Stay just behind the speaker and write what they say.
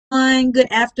morning,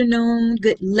 good afternoon,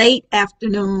 good late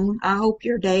afternoon. I hope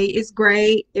your day is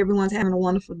great. Everyone's having a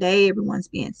wonderful day. Everyone's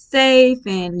being safe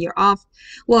and you're off.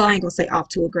 Well, I ain't gonna say off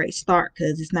to a great start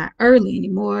because it's not early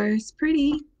anymore. It's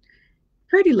pretty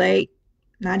late,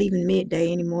 not even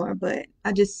midday anymore. But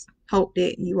I just hope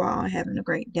that you all are having a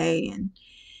great day and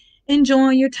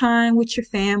enjoying your time with your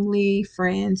family,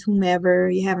 friends, whomever.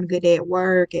 You're having a good day at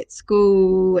work, at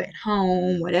school, at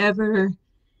home, whatever.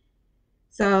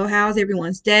 So, how's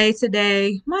everyone's day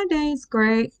today? My day is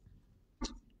great.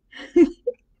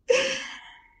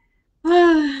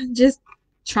 Just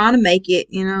trying to make it,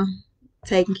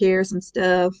 taking care of some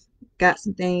stuff. Got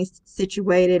some things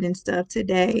situated and stuff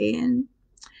today, and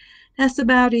that's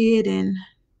about it. And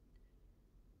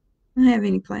I don't have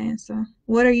any plans. So,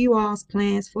 what are you all's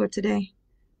plans for today?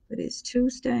 But it's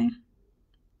Tuesday.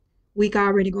 Week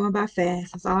already going by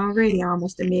fast. It's already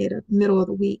almost the middle of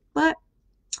the week, but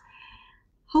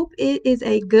hope it is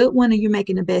a good one and you're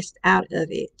making the best out of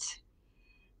it.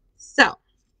 So,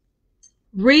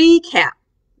 recap.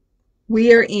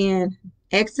 We are in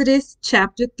Exodus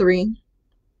chapter 3.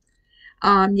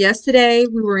 Yesterday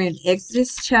we were in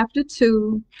Exodus chapter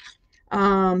 2,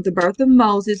 the birth of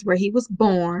Moses, where he was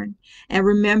born. And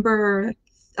remember,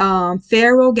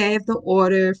 Pharaoh gave the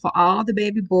order for all the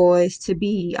baby boys to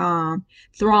be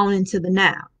thrown into the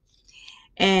Nile.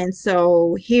 And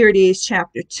so here it is,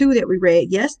 chapter 2 that we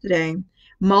read yesterday.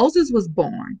 Moses was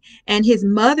born, and his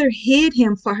mother hid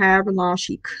him for however long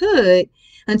she could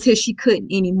until she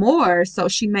couldn't anymore. So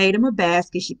she made him a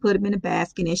basket. She put him in a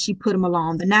basket and she put him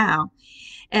along the Nile.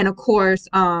 And of course,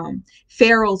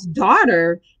 Pharaoh's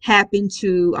daughter happened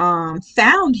to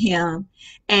found him,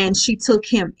 and she took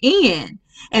him in.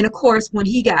 And of course, when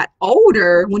he grew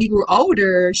older,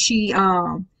 he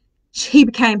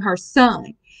became her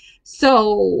son.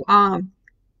 So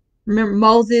remember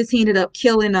Moses, he ended up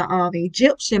killing an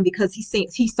Egyptian because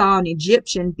he saw an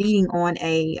Egyptian beating on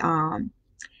a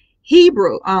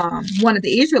Hebrew, one of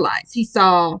the Israelites. He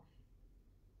saw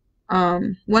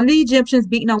one of the Egyptians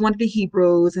beating on one of the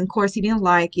Hebrews, and of course he didn't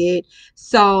like it.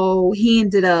 So he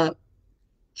ended up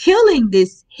killing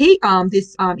this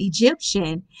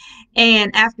Egyptian.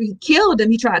 And after he killed him,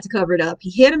 he tried to cover it up. He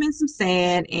hid him in some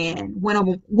sand and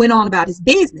went on about his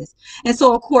business. And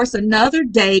so, of course, another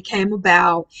day came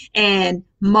about, and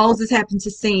Moses happened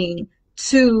to see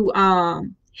two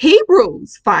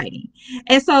Hebrews fighting.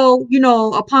 And so,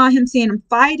 upon him seeing them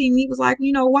fighting, he was like,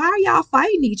 why are y'all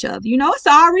fighting each other? It's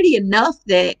already enough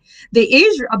that the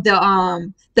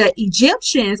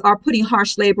Egyptians are putting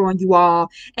harsh labor on you all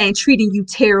and treating you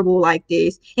terrible like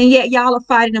this, and yet y'all are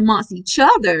fighting amongst each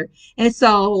other. And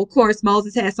so, of course,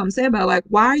 Moses had something to say about, like,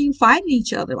 why are you fighting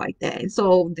each other like that? And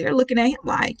so they're looking at him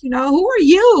like, who are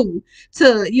you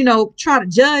to, try to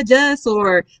judge us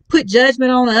or put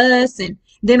judgment on us? And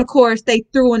then, of course, they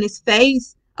threw in his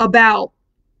face about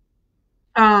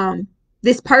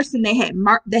this person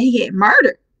that he had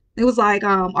murdered. It was like,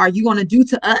 are you going to do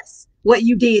to us what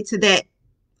you did to that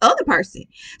other person?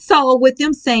 So with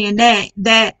them saying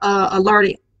that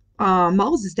alerted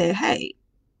Moses that, hey,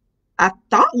 I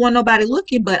thought wasn't nobody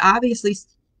looking, but obviously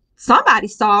somebody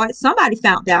saw it. Somebody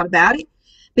found out about it,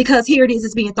 because here it is,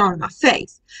 it's being thrown in my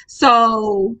face.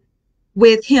 So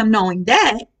with him knowing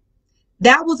that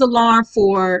was alarm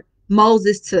for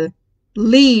Moses to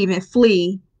leave and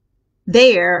flee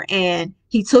there, and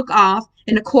he took off.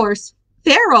 And of course,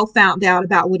 Pharaoh found out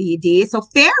about what he did, so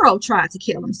Pharaoh tried to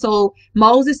kill him. So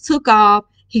Moses took off.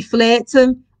 He fled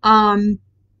to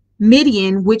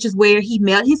Midian, which is where he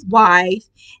met his wife,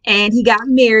 and he got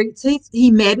married. He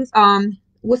met his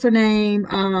what's her name,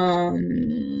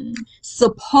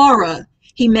 Zipporah.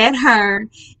 He met her,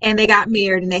 and they got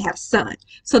married, and they have a son.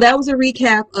 So that was a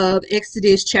recap of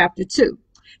Exodus chapter 2.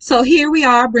 So here we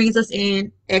are, brings us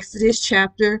in Exodus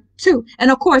chapter 2.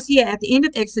 And of course, at the end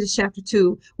of Exodus chapter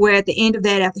 2, where at the end of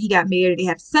that, after he got married, they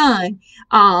had a son,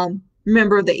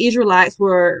 remember, the Israelites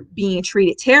were being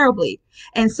treated terribly.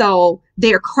 And so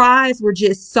their cries were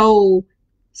just so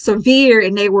severe,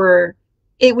 and their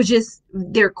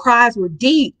cries were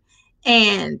deep.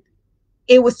 And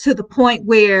it was to the point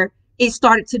where it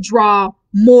started to draw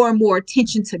more and more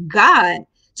attention to God,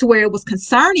 to where it was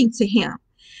concerning to him.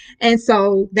 And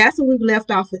so that's what we've left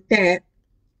off with that.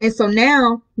 And so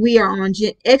now we are on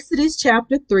Exodus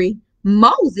chapter 3,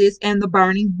 Moses and the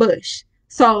burning bush.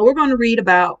 So we're going to read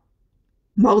about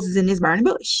Moses and his burning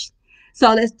bush.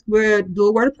 So we'll do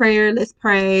a word of prayer. Let's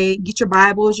pray. Get your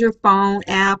Bibles, your phone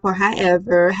app, or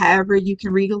however you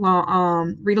can read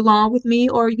along with me,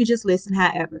 or you can just listen,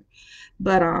 however.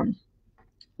 But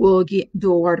we'll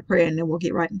do a word of prayer, and then we'll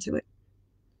get right into it.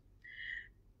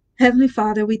 Heavenly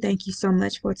Father, we thank you so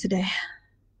much for today.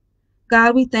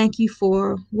 God, we thank you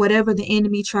for whatever the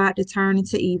enemy tried to turn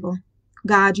into evil.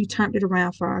 God, you turned it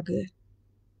around for our good.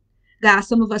 God,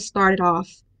 some of us started off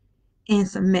in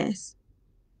some mess.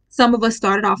 Some of us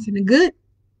started off in a good,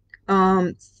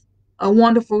 um, a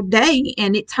wonderful day,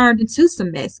 and it turned into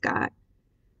some mess, God.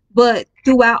 But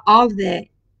throughout all of that,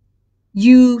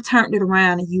 you turned it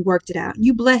around and you worked it out.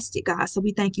 You blessed it, God. So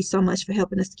we thank you so much for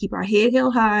helping us to keep our head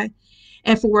held high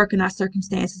and for working our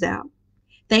circumstances out.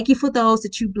 Thank you for those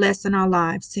that you bless in our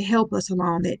lives to help us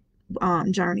along that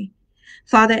journey.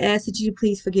 Father, I ask that you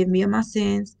please forgive me of my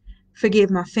sins, forgive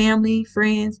my family,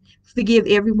 friends, forgive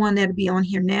everyone that'll be on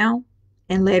here now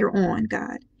and later on,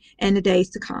 God, and the days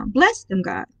to come. Bless them,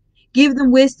 God. Give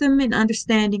them wisdom and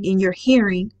understanding in your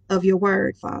hearing of your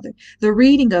word, Father, the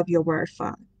reading of your word,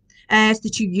 Father. I ask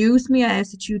that you use me. I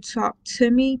ask that you talk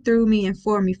to me, through me, and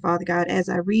for me, Father God, as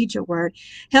I read your word.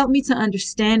 Help me to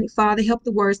understand it, Father. Help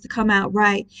the words to come out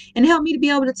right. And help me to be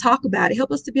able to talk about it.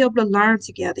 Help us to be able to learn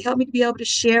together. Help me to be able to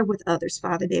share with others,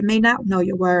 Father, that may not know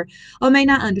your word or may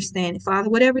not understand it, Father.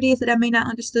 Whatever it is that I may not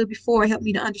understood before, help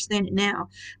me to understand it now.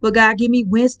 But God, give me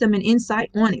wisdom and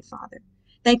insight on it, Father.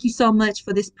 Thank you so much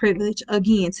for this privilege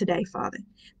again today, Father.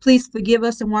 Please forgive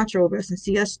us and watch over us and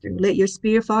see us through. Let your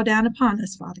spirit fall down upon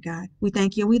us, Father God. We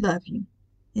thank you and we love you.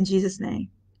 In Jesus'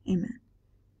 name, amen.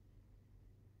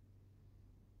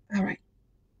 All right.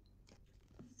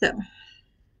 So,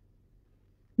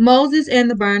 Moses and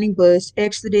the burning bush,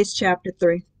 Exodus chapter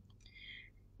 3.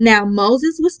 Now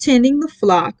Moses was tending the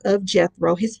flock of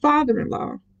Jethro, his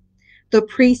father-in-law, the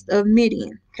priest of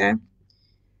Midian. Okay.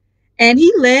 And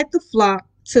he led the flock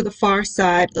to the far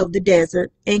side of the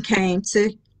desert and came to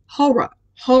Horeb,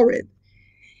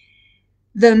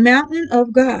 the mountain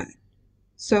of God.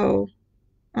 So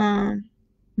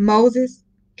Moses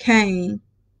came,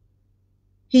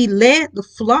 he led the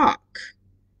flock,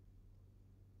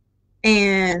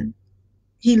 and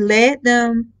he led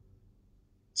them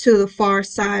to the far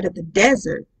side of the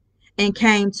desert and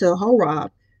came to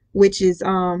Horeb, which is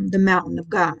the mountain of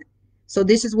God. So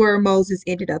this is where Moses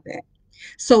ended up at.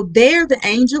 So there the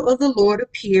angel of the Lord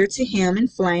appeared to him in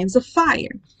flames of fire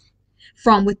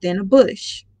from within a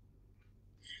bush.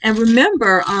 And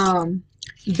remember,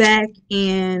 back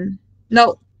in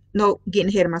no, getting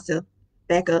ahead of myself.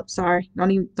 Back up. Sorry.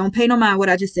 Don't pay no mind what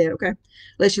I just said, okay?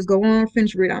 Let's just go on,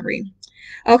 finish reading. I'm reading.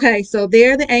 Okay, so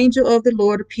there the angel of the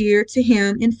Lord appeared to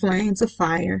him in flames of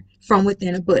fire from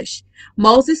within a bush.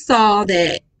 Moses saw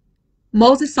that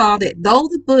though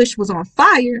the bush was on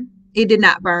fire, it did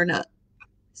not burn up.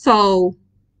 So,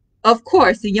 of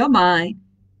course, in your mind,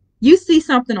 you see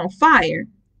something on fire,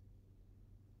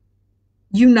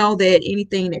 you know that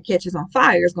anything that catches on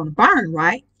fire is going to burn,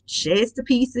 right? Sheds to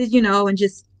pieces, and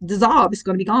just dissolve. It's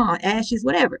going to be gone, ashes,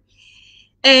 whatever.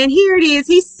 And here it is.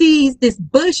 He sees this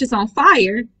bush is on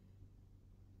fire.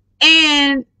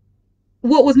 And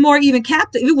what was more even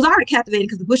captivating, it was already captivating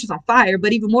because the bush is on fire,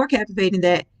 but even more captivating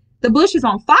that the bush is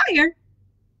on fire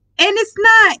and it's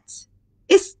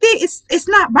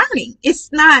not burning.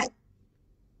 It's not,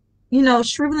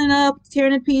 shriveling up,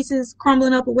 tearing to pieces,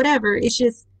 crumbling up or whatever. It's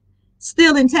just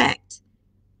still intact.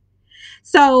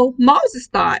 So Moses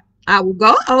thought, I will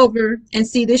go over and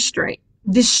see this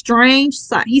strange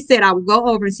sight. He said, I will go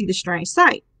over and see the strange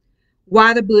sight.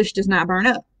 Why the bush does not burn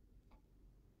up.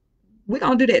 We're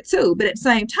going to do that too. But at the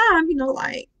same time,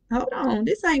 like, hold on,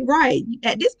 this ain't right.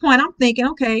 At this point, I'm thinking,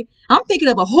 okay, I'm thinking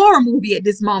of a horror movie at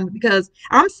this moment because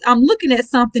I'm looking at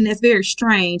something that's very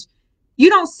strange. You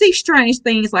don't see strange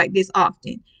things like this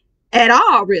often at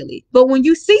all, really. But when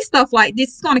you see stuff like this,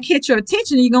 it's going to catch your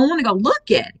attention and you're going to want to go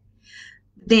look at it.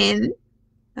 Then,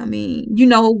 I mean,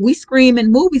 we scream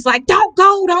in movies like, don't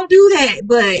go, don't do that.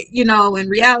 But, in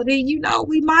reality,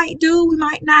 we might do, we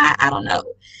might not. I don't know.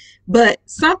 But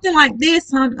something like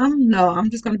this, I'm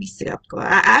just going to be skeptical.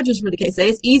 I just really can't say.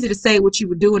 It's easy to say what you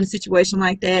would do in a situation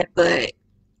like that, but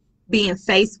being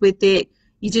faced with it,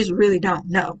 you just really don't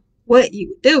know what you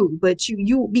would do. But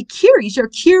you will be curious. Your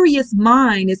curious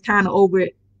mind is kind of over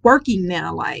it working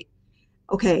now. Like,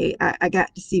 okay, I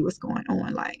got to see what's going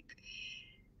on. Like,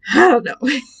 I don't know.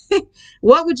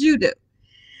 What would you do?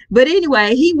 But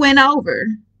anyway, he went over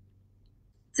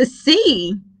to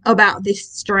see about this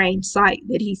strange sight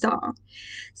that he saw.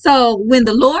 So when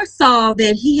the Lord saw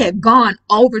that he had gone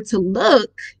over to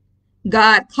look,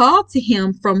 God called to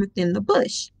him from within the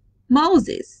bush,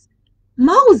 Moses,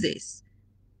 Moses.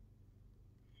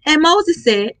 And Moses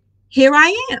said, here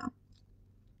I am.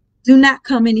 Do not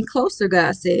come any closer,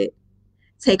 God said.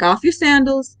 Take off your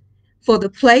sandals, for the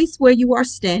place where you are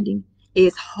standing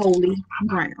is holy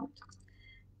ground.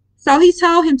 So he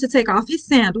told him to take off his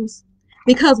sandals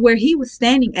because where he was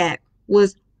standing at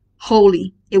was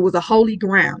holy. It was a holy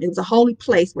ground. It was a holy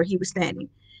place where he was standing.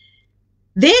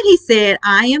 Then he said,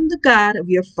 I am the God of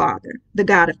your father, the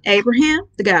God of Abraham,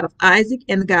 the God of Isaac,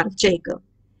 and the God of Jacob.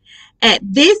 At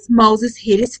this, Moses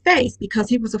hid his face because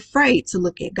he was afraid to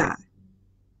look at God.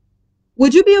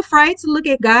 Would you be afraid to look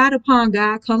at God upon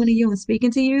God coming to you and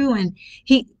speaking to you and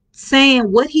he saying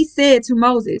what he said to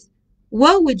Moses?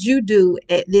 What would you do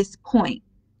at this point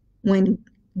when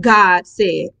God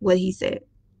said what he said?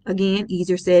 Again,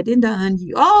 easier said than done.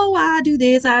 I do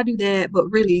this, I do that. But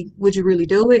really, would you really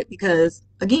do it? Because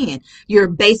again, you're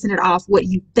basing it off what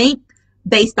you think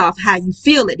based off how you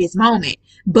feel at this moment.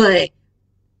 But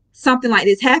something like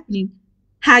this happening,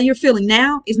 how you're feeling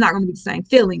now is not going to be the same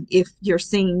feeling if you're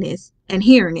seeing this and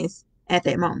hearing this at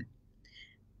that moment.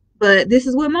 But this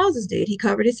is what Moses did. He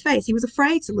covered his face. He was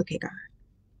afraid to look at God.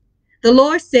 The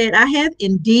Lord said, I have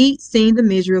indeed seen the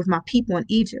misery of my people in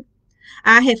Egypt.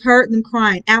 I have heard them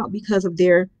crying out because of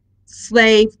their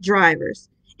slave drivers,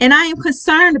 and I am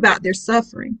concerned about their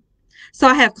suffering. So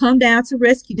I have come down to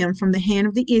rescue them from the hand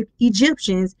of the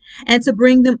Egyptians and to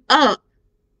bring them up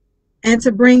and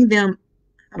to bring them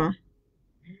up.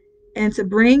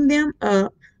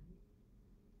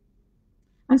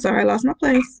 I'm sorry, I lost my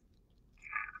place.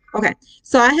 Okay,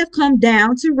 so I have come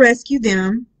down to rescue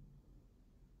them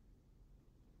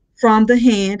from the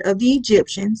hand of the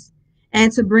Egyptians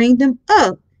and to bring them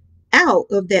up out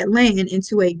of that land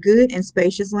into a good and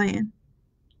spacious land,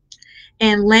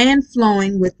 and land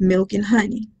flowing with milk and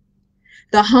honey,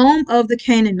 the home of the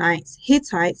Canaanites,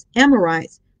 Hittites,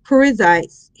 Amorites,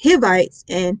 Perizzites, Hivites,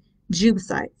 and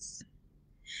Jebusites.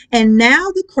 And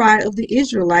now the cry of the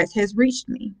Israelites has reached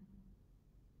me,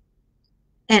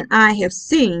 and I have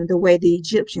seen the way the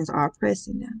Egyptians are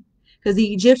oppressing them. Because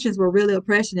the Egyptians were really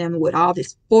oppressing them with all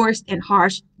this forced and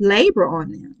harsh labor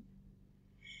on them.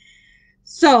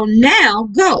 So now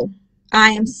go. I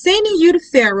am sending you to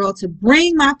Pharaoh to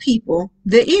bring my people,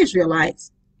 the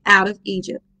Israelites, out of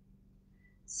Egypt.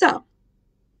 So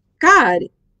God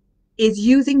is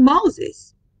using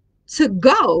Moses to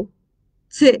go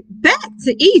back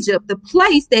to Egypt, the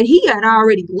place that he had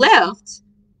already left,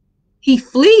 he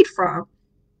fled from,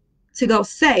 to go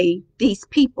save these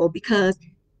people because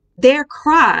their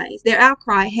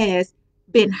outcry has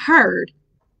been heard.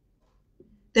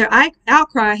 Their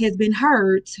outcry has been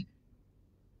heard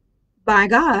by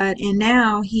God, and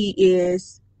now he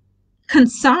is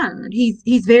concerned.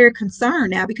 He's very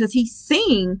concerned now because he's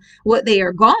seeing what they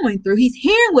are going through. He's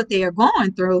hearing what they are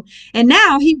going through, and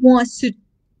now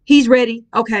he's ready.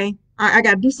 Okay, I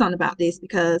got to do something about this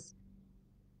because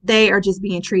they are just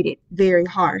being treated very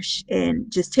harsh and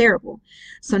just terrible.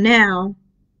 So now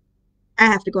I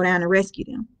have to go down and rescue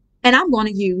them. And I'm going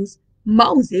to use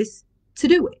Moses to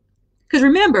do it. Because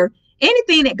remember,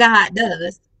 anything that God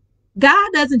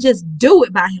doesn't just do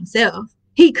it by himself.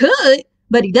 He could,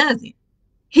 but he doesn't.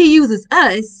 He uses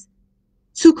us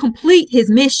to complete his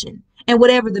mission and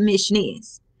whatever the mission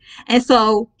is. And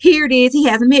so here it is. He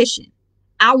has a mission.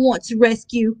 I want to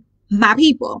rescue my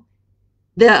people,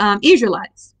 the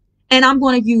Israelites. And I'm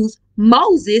going to use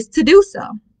Moses to do so.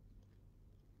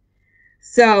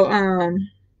 So,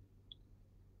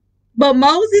 but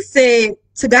Moses said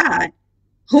to God,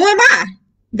 who am I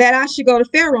that I should go to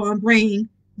Pharaoh and bring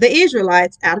the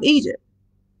Israelites out of Egypt?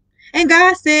 And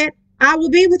God said, I will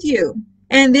be with you,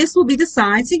 and this will be the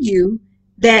sign to you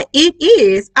that it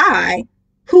is I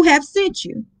who have sent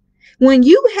you. When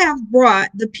you have brought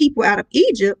the people out of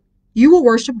Egypt, you will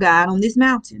worship God on this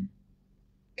mountain.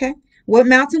 Okay, what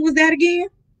mountain was that again?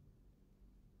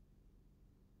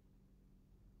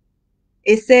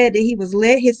 It said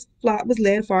that his flock was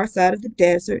led far side of the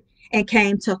desert and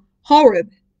came to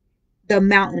Horeb, the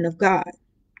mountain of God.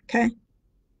 Okay.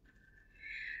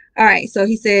 All right. So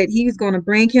he said he was going to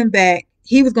bring him back.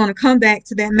 He was going to come back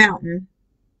to that mountain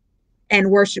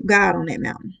and worship God on that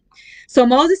mountain. So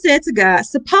Moses said to God,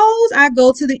 suppose I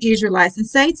go to the Israelites and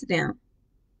say to them,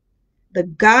 the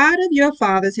God of your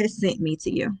fathers has sent me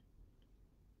to you.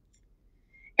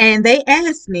 And they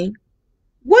ask me,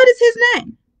 what is his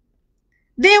name?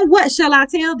 Then what shall I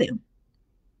tell them?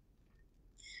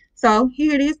 So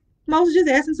here it is. Moses just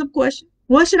asking some questions.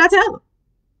 What should I tell them?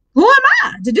 Who am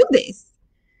I to do this?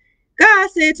 God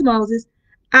said to Moses,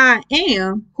 I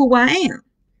am who I am.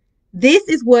 This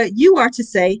is what you are to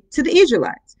say to the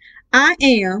Israelites. I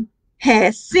am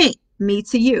has sent me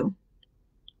to you.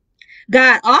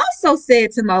 God also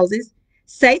said to Moses,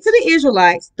 say to the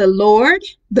Israelites, the Lord,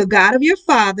 the God of your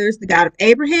fathers, the God of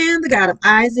Abraham, the God of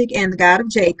Isaac, and the God of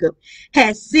Jacob,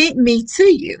 has sent me to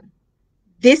you.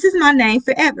 This is my name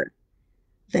forever,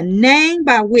 the name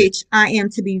by which I am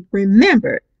to be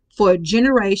remembered for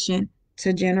generation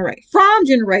to generation, from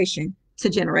generation to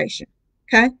generation.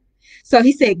 Okay. So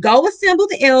he said, go assemble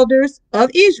the elders of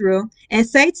Israel and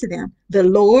say to them, the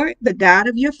Lord, the God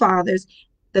of your fathers,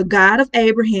 the God of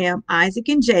Abraham, Isaac,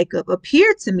 and Jacob,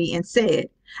 appeared to me and said,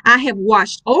 I have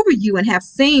watched over you and have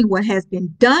seen what has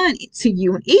been done to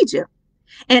you in Egypt.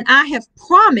 And I have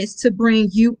promised to bring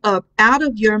you up out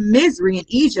of your misery in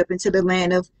Egypt into the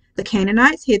land of the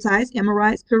Canaanites, Hittites,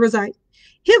 Amorites, Perizzites,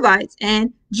 Hivites,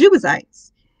 and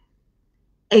Jebusites,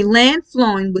 a land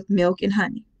flowing with milk and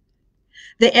honey.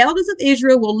 The elders of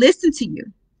Israel will listen to you.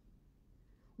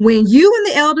 When you and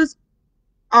the elders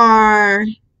are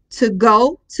to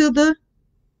go to the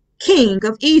king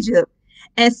of Egypt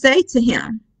and say to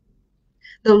him,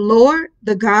 the Lord,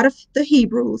 the God of the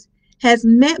Hebrews, has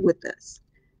met with us.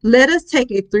 Let us take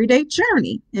a 3-day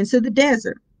journey into the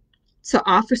desert to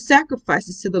offer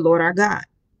sacrifices to the Lord our God.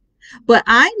 But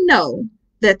I know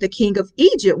that the king of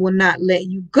Egypt will not let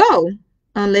you go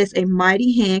unless a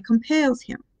mighty hand compels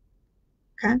him.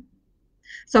 Okay?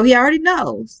 So he already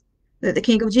knows that the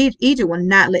king of Egypt will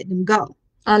not let them go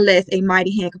unless a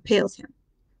mighty hand compels him.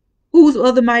 Whose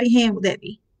other mighty hand would that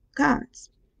be?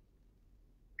 God's.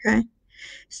 Okay?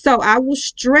 So I will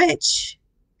stretch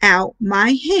out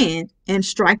my hand and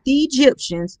strike the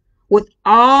Egyptians with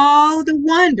all the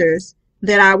wonders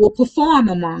that I will perform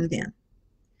among them.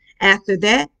 After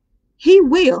that, he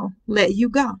will let you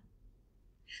go.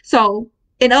 So,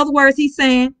 in other words, he's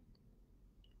saying,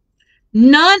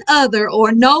 none other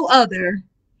or no other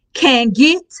can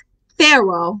get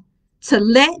Pharaoh to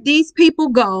let these people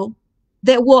go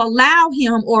that will allow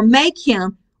him or make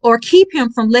him or keep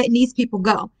him from letting these people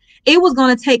go. It was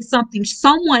going to take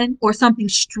someone or something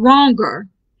stronger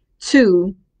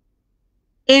to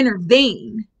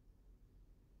intervene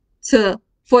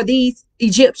for the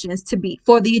Egyptians to be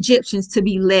to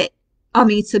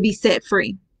be set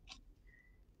free.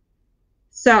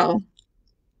 So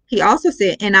he also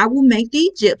said, and I will make the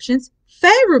Egyptians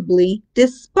favorably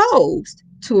disposed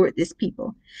toward this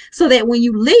people, so that when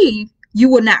you leave, you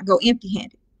will not go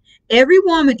empty-handed. Every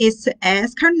woman is to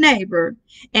ask her neighbor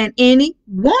and any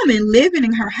woman living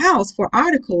in her house for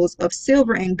articles of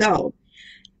silver and gold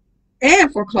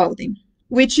and for clothing,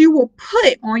 which you will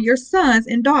put on your sons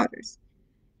and daughters.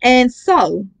 And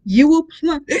so you will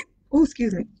plunder,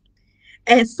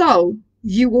 and so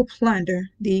you will plunder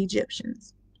the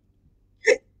Egyptians.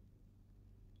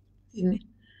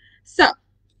 So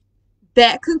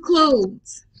that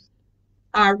concludes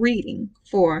our reading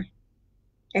for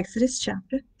Exodus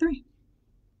chapter 3.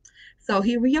 So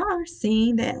here we are,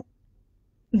 seeing that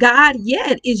God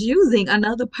yet is using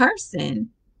another person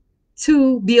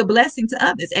to be a blessing to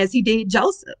others, as he did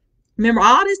Joseph. Remember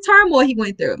all this turmoil he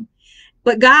went through,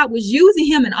 but God was using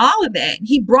him in all of that.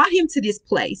 He brought him to this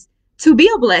place to be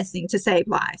a blessing, to save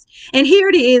lives. And here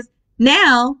it is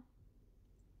now.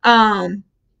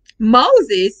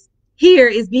 Moses here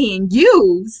is being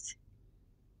used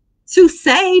to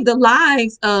save the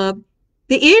lives of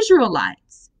the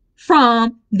Israelites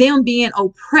from them being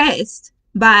oppressed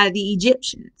by the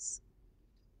Egyptians.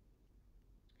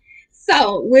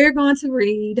 So we're going to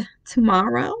read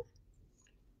tomorrow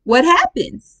what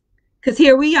happens, because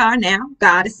here we are now.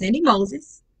 God is sending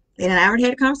Moses, and I already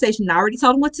had a conversation. I already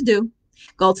told him what to do.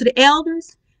 Go to the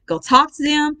elders, go talk to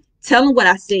them, tell them what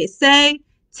I said say,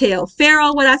 tell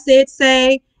Pharaoh what I said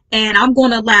say, and I'm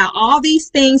going to allow all these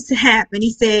things to happen.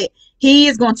 He said he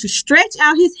is going to stretch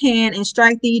out his hand and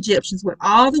strike the Egyptians with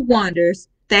all the wonders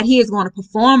that he is going to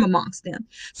perform amongst them.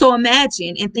 So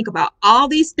imagine and think about all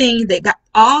these things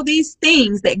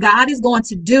that God is going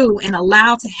to do and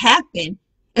allow to happen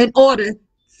in order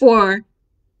for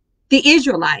the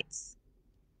Israelites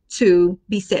to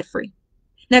be set free.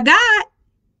 Now, God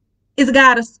is a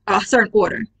God of a certain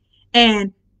order,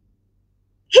 and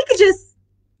he could just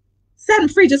set them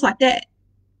free just like that.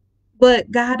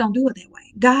 But God don't do it that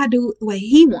way. God do it the way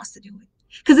he wants to do it,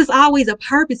 because there's always a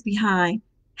purpose behind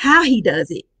how he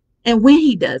does it and when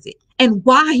he does it and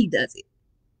why he does it.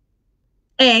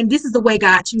 And this is the way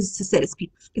God chooses to set his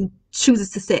people and chooses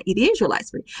to set the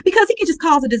Israelites free, because he could just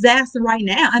cause a disaster right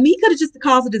now. I mean, he could have just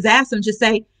caused a disaster and just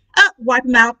say, wipe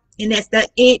them out, and that's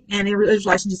it, and the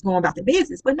Israelites should just go about their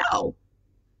business. But no,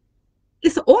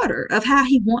 it's an order of how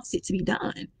he wants it to be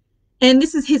done. And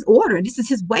this is his order. This is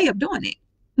his way of doing it.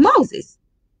 Moses,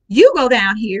 you go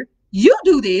down here, you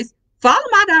do this, follow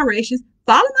my directions,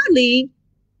 follow my lead.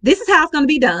 This is how it's going to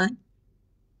be done.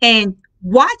 And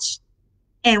watch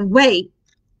and wait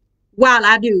while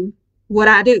I do what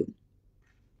I do.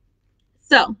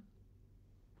 So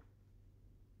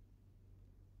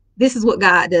this is what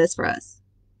God does for us.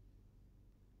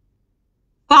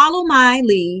 Follow my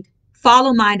lead,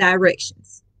 follow my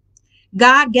directions.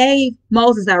 God gave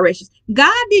Moses directions.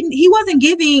 He wasn't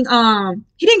giving,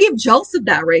 he didn't give Joseph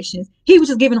directions. He was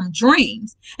just giving him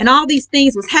dreams. And all these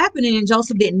things was happening and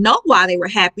Joseph didn't know why they were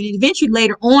happening. Eventually,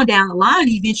 later on down the line,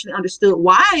 he eventually understood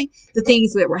why the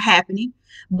things that were happening.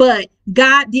 But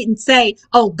God didn't say,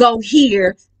 oh, go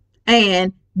here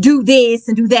and do this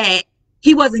and do that.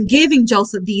 He wasn't giving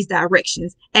Joseph these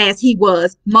directions as he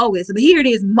was Moses. But here it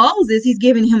is, Moses, he's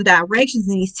giving him directions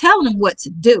and he's telling him what to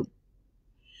do.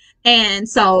 And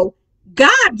so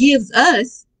God gives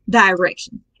us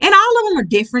direction. And all of them are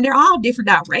different. They're all different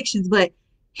directions, but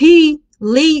he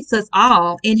leads us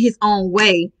all in his own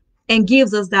way and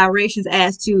gives us directions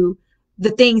as to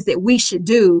the things that we should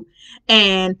do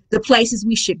and the places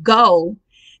we should go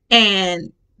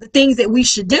and the things that we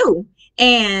should do.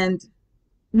 And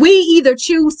we either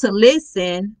choose to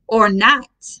listen or not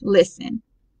listen.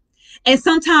 And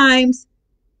sometimes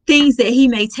things that he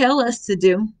may tell us to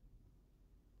do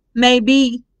may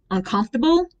be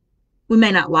uncomfortable. We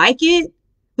may not like it.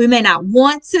 We may not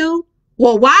want to.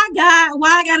 Well, why God? Why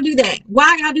I gotta do that? Why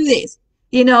I gotta do this?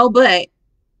 But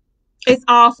it's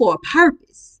all for a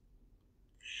purpose.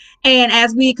 And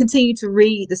as we continue to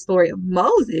read the story of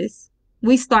Moses,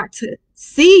 we start to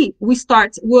see, it'll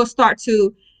start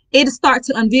to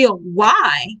unveil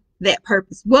why that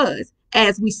purpose was,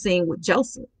 as we seen with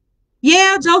Joseph.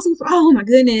 Yeah, Joseph, oh my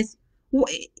goodness. Why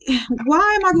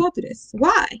am I going through this?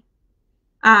 Why?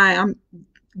 I'm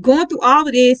going through all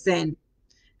of this and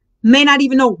may not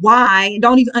even know why and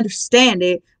don't even understand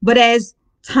it. But as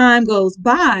time goes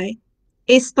by,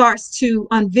 it starts to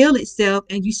unveil itself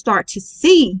and you start to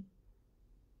see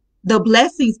the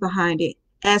blessings behind it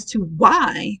as to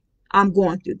why I'm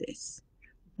going through this,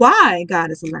 why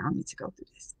God is allowing me to go through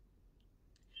this.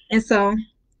 And so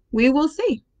we will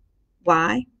see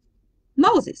why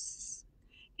Moses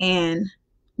and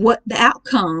what the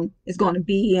outcome is going to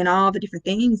be and all the different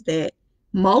things that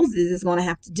Moses is going to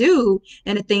have to do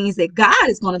and the things that God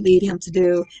is going to lead him to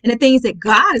do and the things that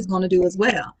God is going to do as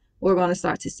well. We're going to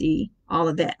start to see all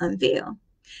of that unveil.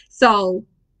 So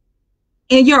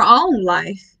in your own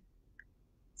life,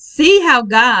 see how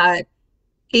God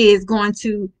is going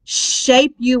to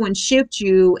shape you and shift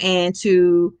you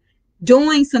into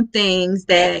doing some things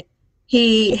that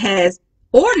he has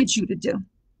ordered you to do.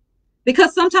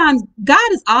 Because sometimes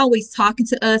God is always talking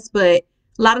to us, but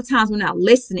a lot of times we're not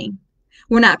listening.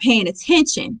 We're not paying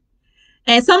attention.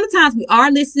 And sometimes we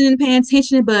are listening and paying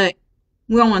attention, but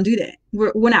we don't want to do that.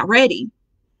 We're not ready.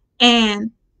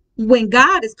 And when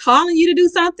God is calling you to do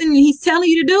something and he's telling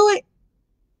you to do it,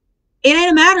 it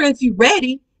ain't a matter if you're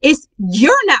ready. It's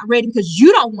you're not ready because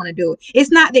you don't want to do it.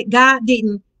 It's not that God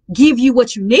didn't give you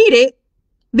what you needed,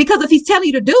 because if he's telling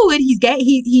you to do it,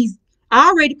 he's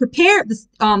already prepared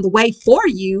the way for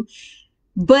you.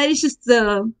 But it's just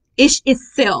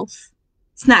it's self.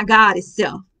 It's not God, it's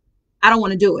self. I don't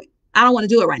want to do it. I don't want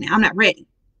to do it right now. I'm not ready.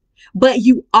 But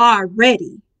you are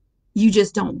ready. You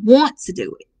just don't want to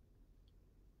do it.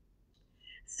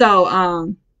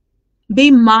 So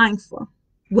be mindful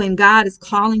when God is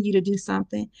calling you to do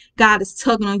something. God is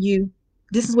tugging on you.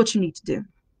 This is what you need to do.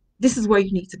 This is where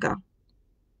you need to go.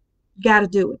 You got to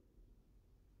do it.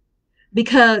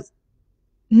 Because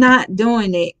not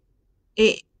doing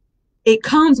it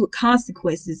comes with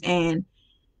consequences, and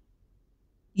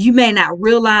you may not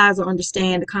realize or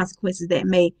understand the consequences that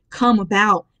may come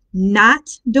about not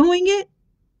doing it,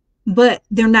 but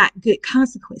they're not good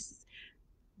consequences.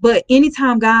 But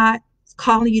anytime God is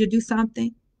calling you to do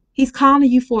something, he's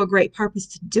calling you for a great purpose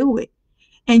to do it.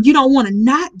 And you don't want to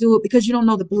not do it because you don't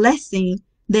know the blessing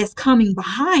that's coming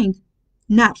behind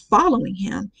not following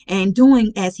him and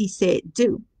doing as he said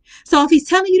do. So if he's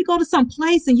telling you to go to some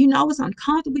place and you know it's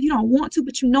uncomfortable, you don't want to,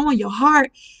 but you know in your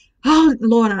heart, oh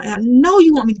Lord, I know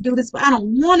you want me to do this, but I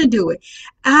don't want to do it.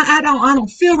 I don't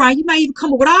feel right. You might even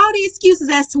come up with all the excuses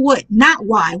as to what, not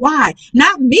why,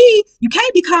 not me. You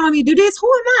can't be calling me to do this. Who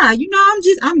am I?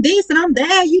 I'm this and I'm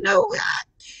that,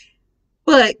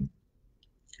 But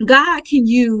God can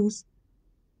use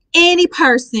any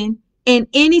person in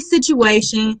any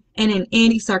situation and in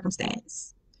any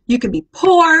circumstance. You can be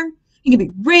poor, you can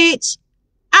be rich.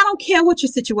 I don't care what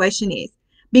your situation is,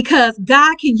 because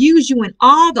God can use you in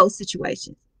all those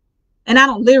situations. And I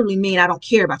don't literally mean I don't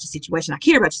care about your situation. I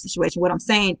care about your situation. What I'm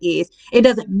saying is it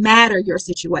doesn't matter your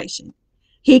situation.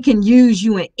 He can use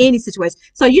you in any situation.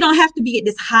 So you don't have to be at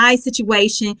this high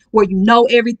situation where you know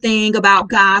everything about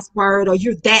God's word, or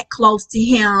you're that close to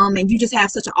him and you just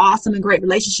have such an awesome and great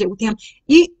relationship with him.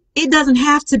 It doesn't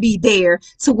have to be there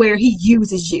to where he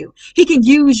uses you. He can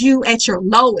use you at your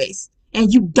lowest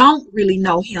and you don't really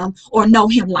know him or know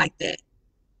him like that.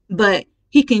 But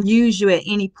he can use you at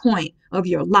any point of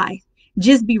your life.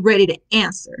 Just be ready to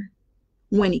answer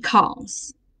when he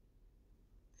calls,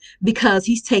 because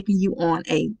he's taking you on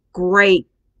a great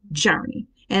journey.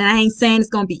 And I ain't saying it's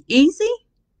going to be easy,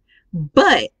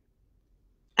 but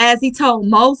as he told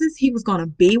Moses, he was going to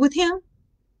be with him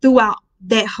throughout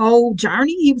that whole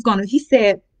journey. He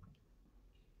said,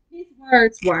 his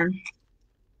words were,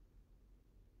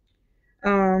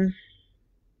 um,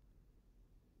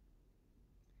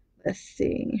 let's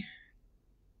see.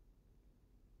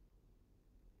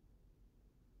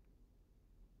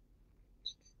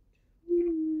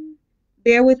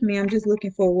 Bear with me. I'm just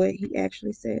looking for what he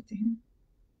actually said to him.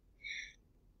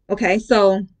 Okay,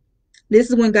 so this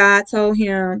is when God told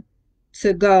him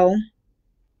to go.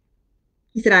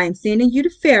 He said, I am sending you to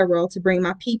Pharaoh to bring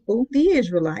my people, the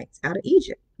Israelites, out of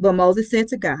Egypt. But Moses said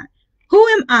to God, who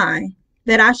am I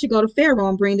that I should go to Pharaoh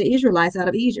and bring the Israelites out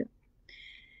of Egypt?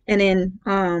 And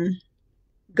then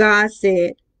God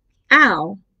said,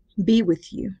 I'll be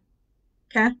with you.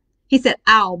 Okay? He said,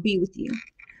 I'll be with you.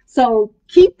 So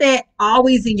keep that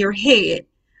always in your head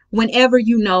whenever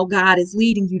you know God is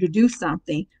leading you to do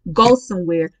something, go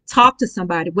somewhere, talk to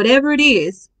somebody, whatever it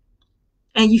is,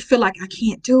 and you feel like I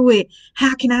can't do it.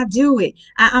 How can I do it?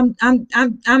 I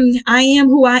am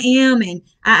who I am, and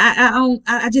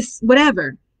I just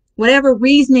whatever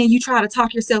reasoning you try to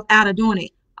talk yourself out of doing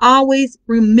it. Always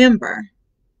remember,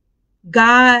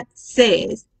 God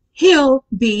says He'll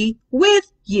be with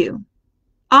you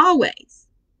always.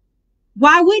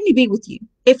 Why wouldn't He be with you?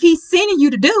 If He's sending you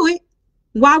to do it,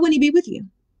 why wouldn't He be with you?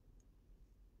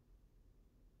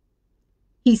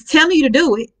 He's telling you to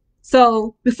do it.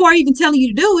 So before even telling you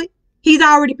to do it, He's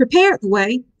already prepared the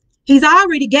way. He's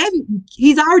already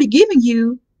giving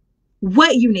you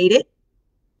what you needed.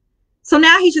 So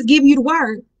now He's just giving you the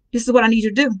word. This is what I need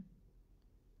you to do.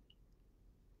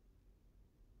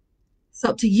 It's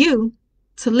up to you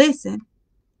to listen,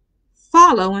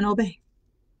 follow, and obey.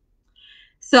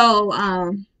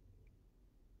 So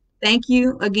thank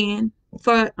you again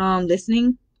for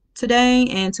listening today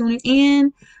and tuning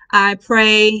in. I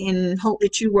pray and hope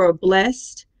that you were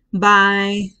blessed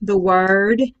by the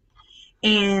word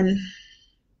and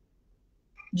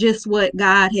just what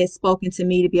God has spoken to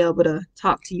me to be able to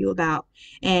talk to you about,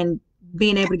 and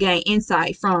being able to gain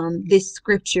insight from this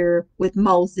scripture with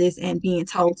Moses and being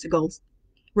told to go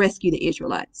rescue the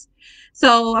Israelites.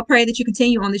 So I pray that you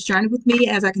continue on this journey with me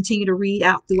as I continue to read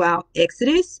out throughout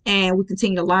Exodus, and we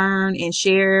continue to learn and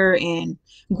share and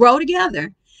grow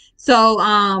together. So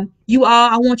I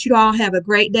want you to all have a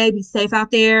great day. Be safe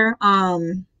out there.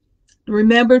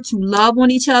 Remember to love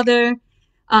on each other,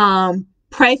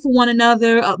 pray for one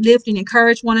another, uplift and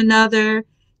encourage one another.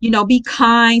 Be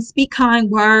kind, speak kind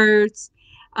words,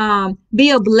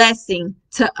 be a blessing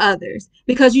to others,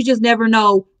 because you just never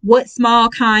know what small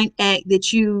kind act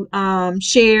that you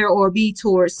share or be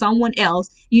towards someone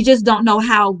else. You just don't know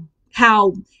how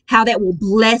that will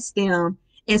bless them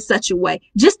in such a way.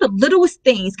 Just the littlest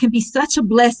things can be such a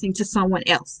blessing to someone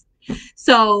else.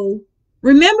 So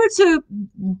remember to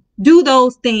do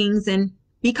those things and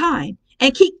be kind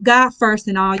and keep God first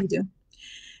in all you do.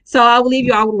 So I will leave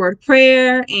you all with a word of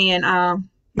prayer and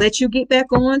let you get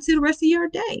back on to the rest of your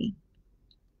day.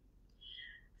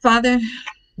 Father,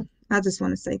 I just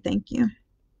want to say thank you.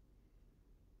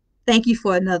 Thank you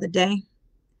for another day.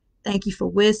 Thank you for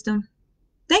wisdom.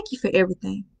 Thank you for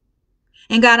everything.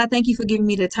 And God, I thank you for giving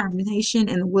me the determination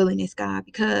and the willingness, God,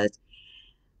 because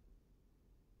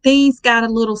things got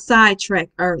a little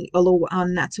sidetracked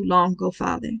not too long ago,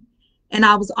 Father. And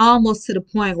I was almost to the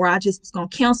point where I just was going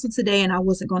to cancel today and I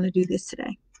wasn't going to do this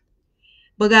today.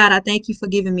 But God, I thank you for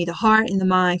giving me the heart and the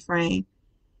mind frame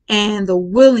and the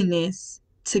willingness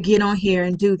to get on here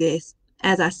and do this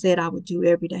as I said I would do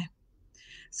every day.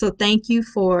 So thank you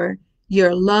for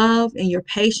your love and your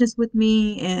patience with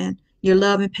me, and your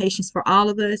love and patience for all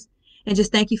of us. And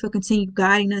just thank you for continuing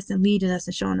guiding us and leading us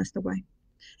and showing us the way.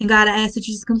 And God, I ask that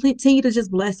you just continue to just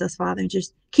bless us, Father, and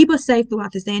just keep us safe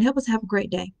throughout this day and help us have a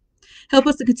great day. Help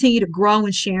us to continue to grow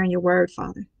and share in your word,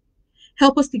 Father.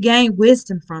 Help us to gain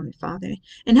wisdom from it, Father,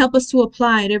 and help us to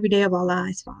apply it every day of our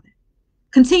lives, Father.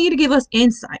 Continue to give us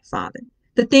insight, Father.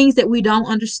 The things that we don't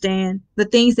understand, the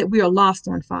things that we are lost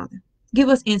on, Father. Give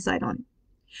us insight on it.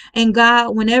 And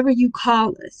God, whenever you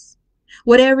call us,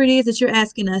 whatever it is that you're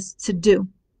asking us to do,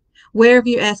 wherever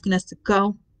you're asking us to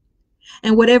go,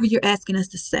 and whatever you're asking us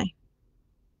to say,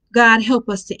 God, help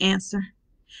us to answer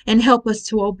and help us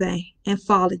to obey and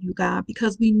follow you, God,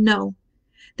 because we know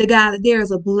that, God, that there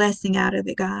is a blessing out of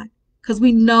it, God, because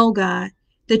we know, God,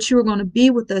 that you're going to be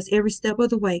with us every step of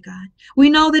the way, God. We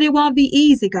know that it won't be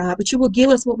easy, God, but you will give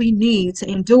us what we need to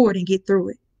endure it and get through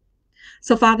it.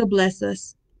 So, Father, bless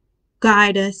us,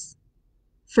 guide us,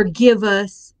 forgive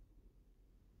us,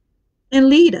 and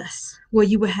lead us where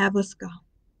you would have us go.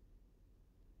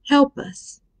 Help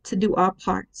us to do our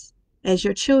parts as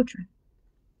your children,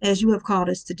 as you have called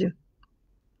us to do.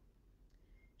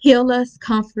 Heal us,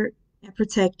 comfort, and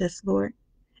protect us, Lord,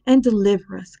 and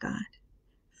deliver us, God,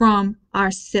 from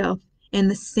ourself and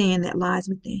the sin that lies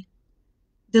within.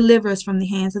 Deliver us from the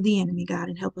hands of the enemy, God,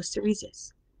 and help us to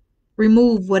resist.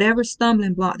 Remove whatever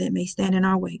stumbling block that may stand in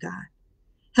our way, God.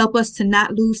 Help us to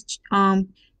not lose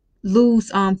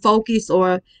focus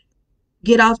or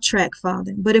get off track,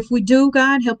 Father. But if we do,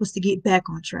 God, help us to get back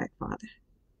on track, Father.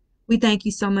 We thank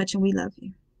you so much and we love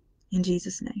you. In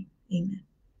Jesus' name, amen.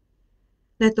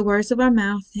 Let the words of our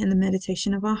mouth and the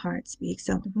meditation of our hearts be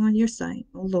acceptable in your sight,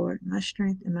 O Lord, my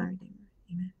strength and my redeemer.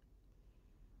 Amen.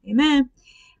 Amen.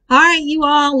 All right, you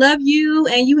all, love you,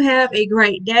 and you have a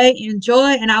great day.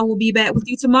 Enjoy, and I will be back with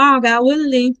you tomorrow, God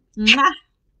willing. Mwah.